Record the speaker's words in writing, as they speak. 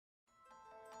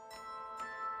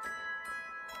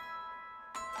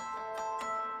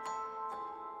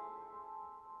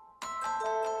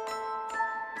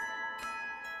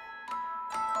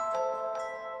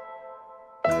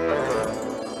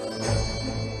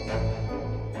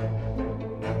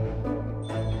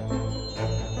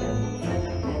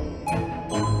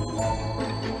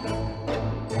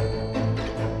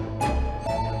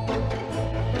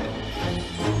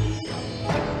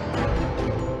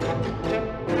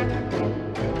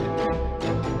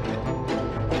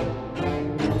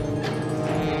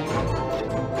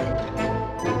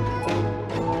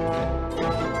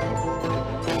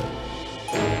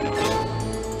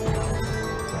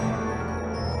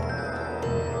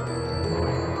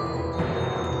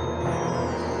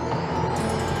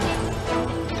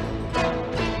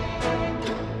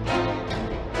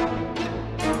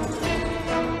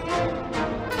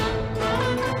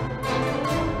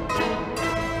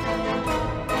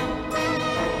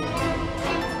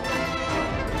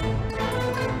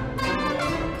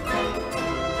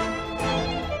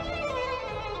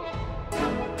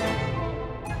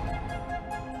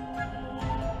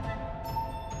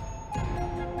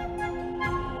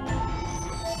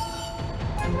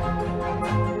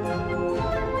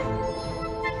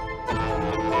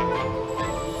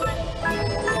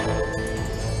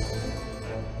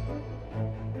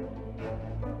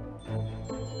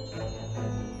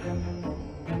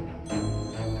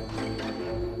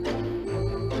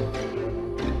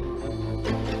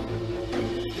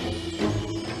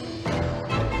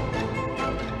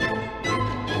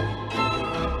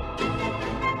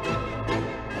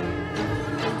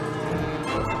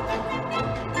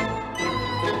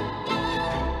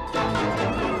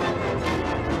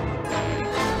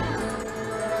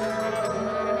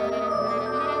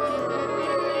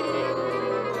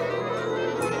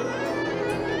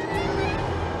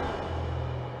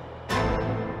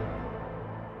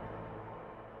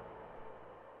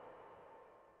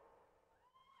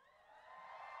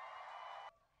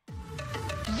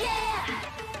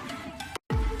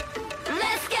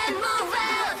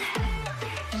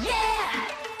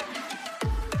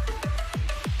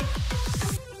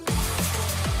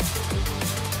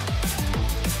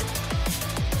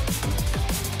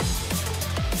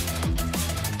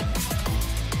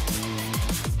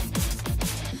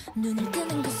눈을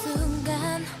뜨는 그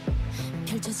순간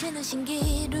펼쳐지는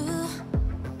신기루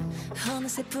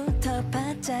어느새부터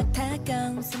바짝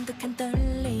다가온 순득한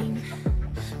떨림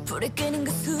불을 끄는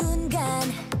그 순간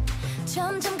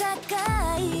점점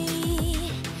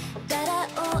가까이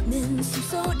따라오는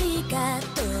숨소리가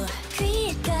또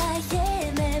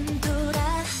귓가에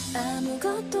맴돌아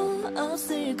아무것도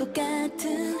없을 것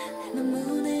같은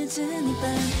너무 늦은 이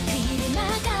밤 귀를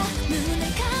막아 눈을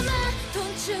감아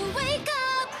Don't you wake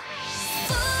up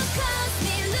Focus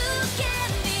me, look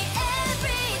at me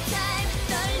every time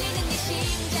떨리는 네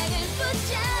심장을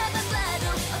붙잡아봐도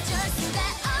어쩔 수가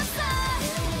없어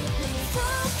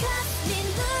Focus me,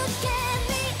 look at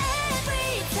me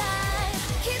every time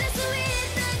기댈 수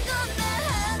있는 건 나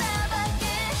하나밖에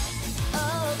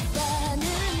없다는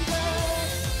걸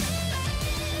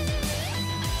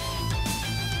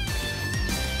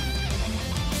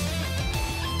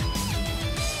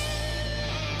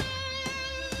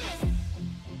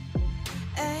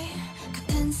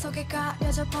같은 속에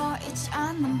가려져 보이지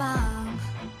않는 밤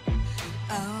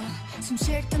숨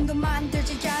쉴 틈도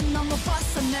만들지 않아 너무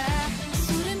벗어나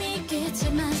소름이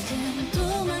끼칠 만큼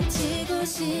도망치고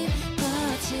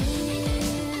싶어진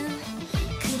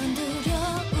그런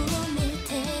두려움일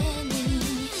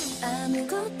테니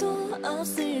아무것도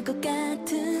없을 것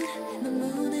같은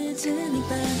너무 늦은 이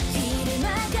밤 귀를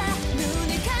막아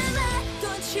눈을 감아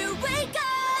Don't you wake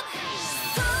up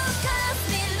Focus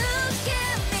me, look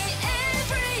at me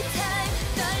every time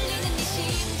떨리는 네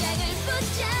심장을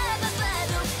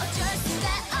붙잡아봐도 어쩔 수가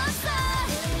없어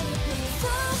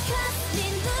Focus me,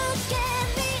 look at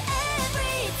me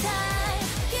every time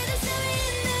기댈 수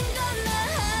있는 건 나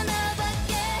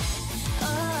하나밖에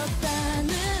없다는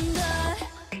걸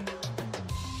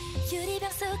유리병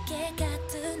속에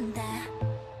가둔다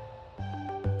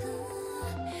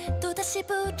또다시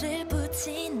불을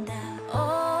붙인다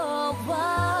Oh,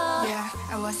 wow. Yeah,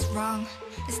 I was wrong.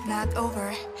 It's not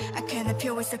over. I can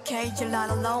appeal, it's okay. You're not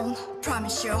alone.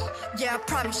 Promise you. Yeah, I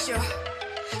promise you.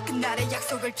 그날의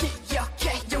약속을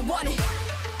기억해. 영원히.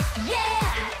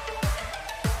 Yeah.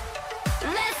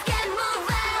 Let's get move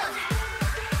out.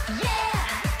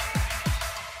 Yeah.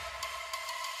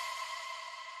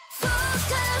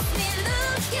 Focus me,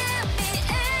 look at me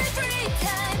every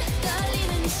time.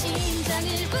 떨리는 심장을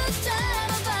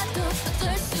붙잡아봐도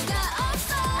어쩔 수가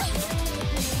없어.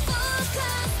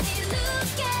 Focus me,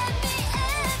 look at me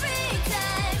every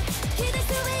time. 기댈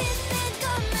수 있는 건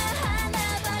나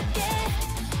하나밖에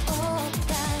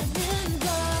없다는 걸.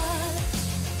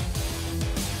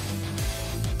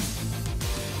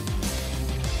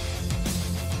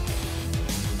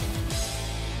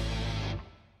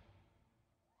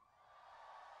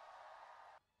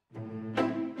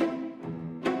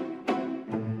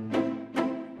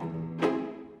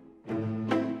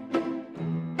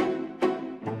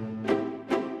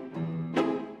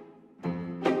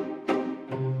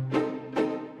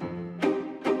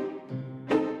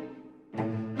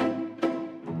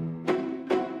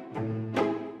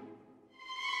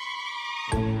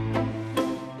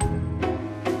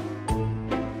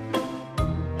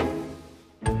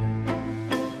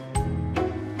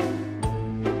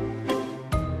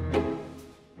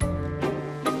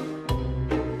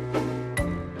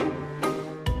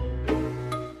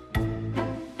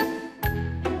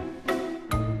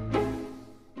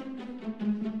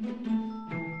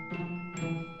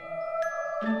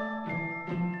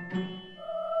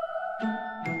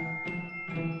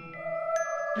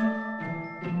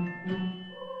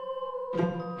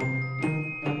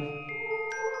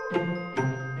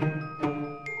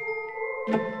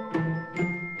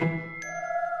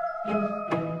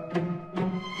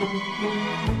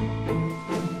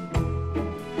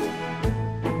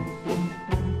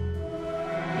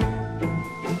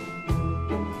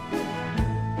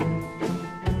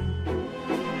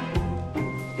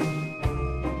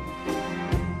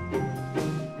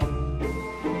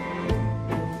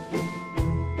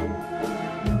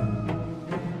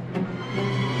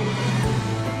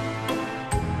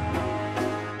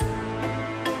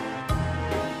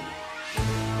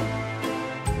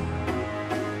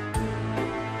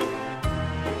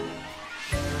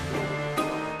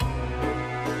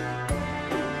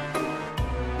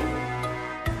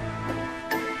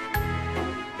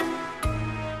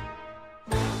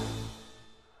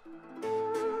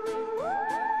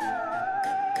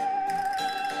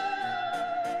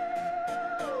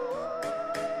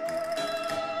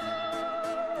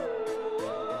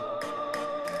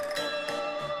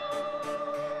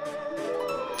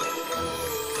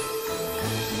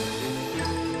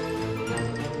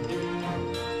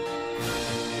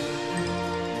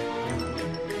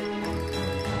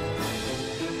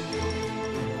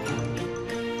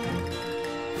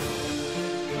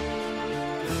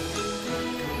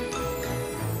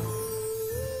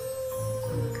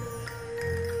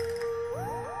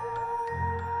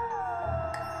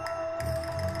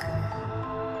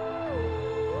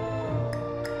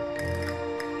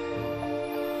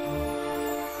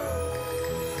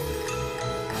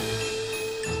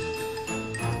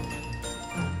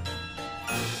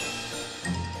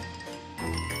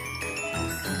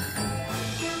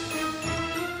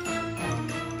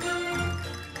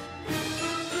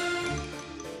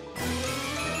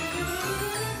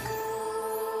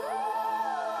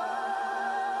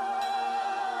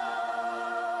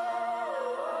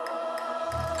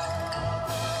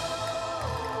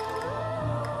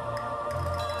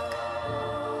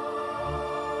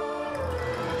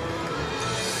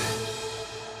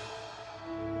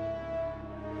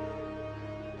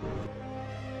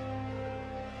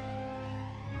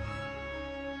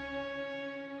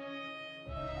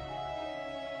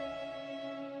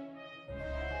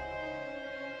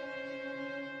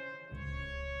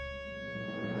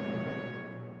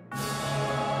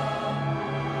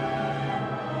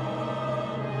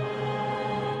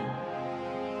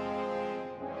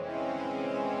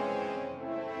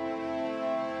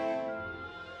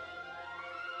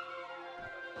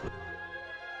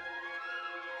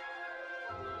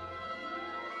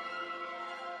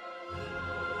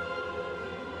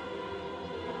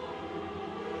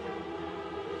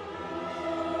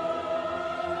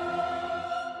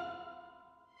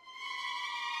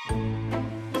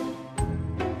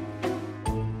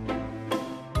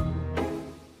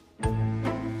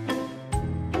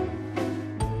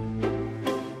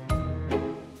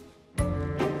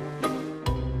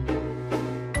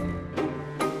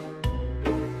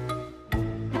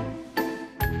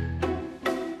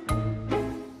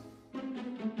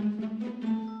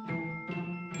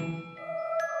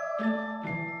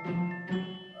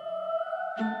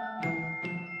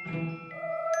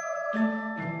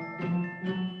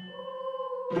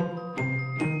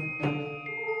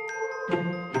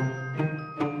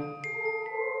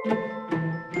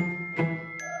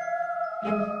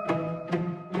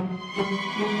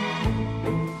 해